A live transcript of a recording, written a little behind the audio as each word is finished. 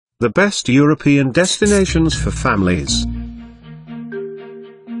The best European destinations for families.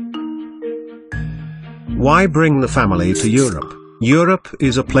 Why bring the family to Europe? Europe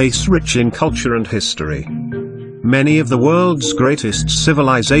is a place rich in culture and history. Many of the world's greatest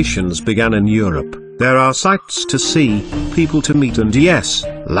civilizations began in Europe. There are sights to see, people to meet, and yes,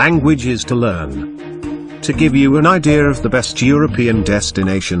 languages to learn. To give you an idea of the best European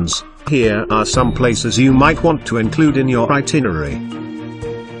destinations, here are some places you might want to include in your itinerary.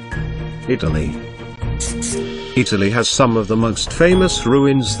 Italy. Italy has some of the most famous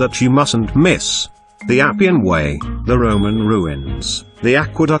ruins that you mustn't miss. The Appian Way, the Roman ruins, the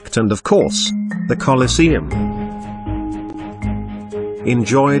aqueduct, and of course, the Colosseum.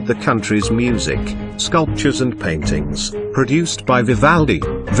 Enjoyed the country's music, sculptures and paintings, produced by Vivaldi,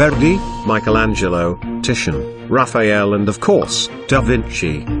 Verdi, Michelangelo, Titian, Raphael, and of course, Da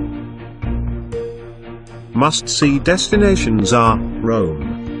Vinci. Must-see destinations are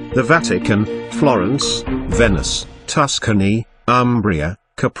Rome, the Vatican, Florence, Venice, Tuscany, Umbria,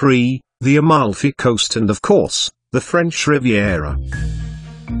 Capri, the Amalfi Coast, and of course, the French Riviera.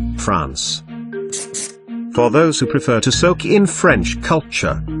 France. For those who prefer to soak in French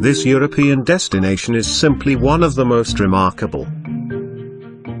culture, this European destination is simply one of the most remarkable.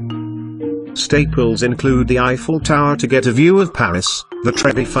 Staples include the Eiffel Tower to get a view of Paris, the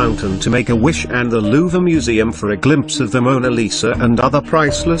Trevi Fountain to make a wish, and the Louvre Museum for a glimpse of the Mona Lisa and other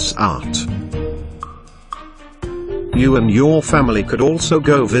priceless art. You and your family could also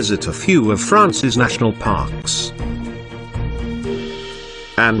go visit a few of France's national parks.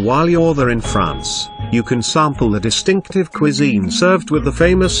 And while you're there in France, you can sample the distinctive cuisine served with the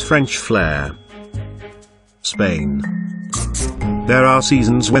famous French flair. Spain. There are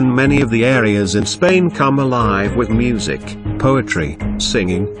seasons when many of the areas in Spain come alive with music, poetry,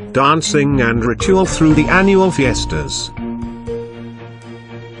 singing, dancing, and ritual through the annual fiestas.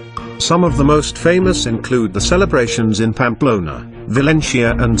 Some of the most famous include the celebrations in Pamplona,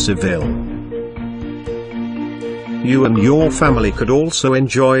 Valencia, and Seville. You and your family could also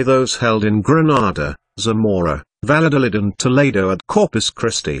enjoy those held in Granada, Zamora, Valladolid, and Toledo at Corpus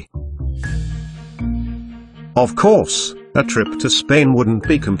Christi. Of course, a trip to Spain wouldn't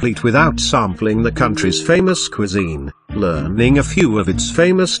be complete without sampling the country's famous cuisine, learning a few of its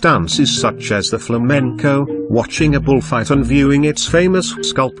famous dances such as the flamenco, watching a bullfight, and viewing its famous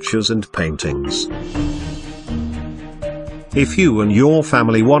sculptures and paintings. If you and your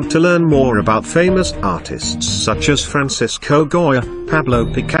family want to learn more about famous artists such as Francisco Goya, Pablo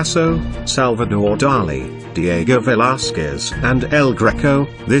Picasso, Salvador Dali, Diego Velázquez, and El Greco,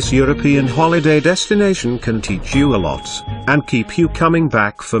 this European holiday destination can teach you a lot, and keep you coming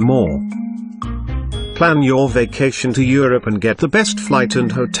back for more. Plan your vacation to Europe and get the best flight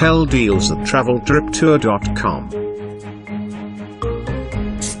and hotel deals at traveltriptour.com.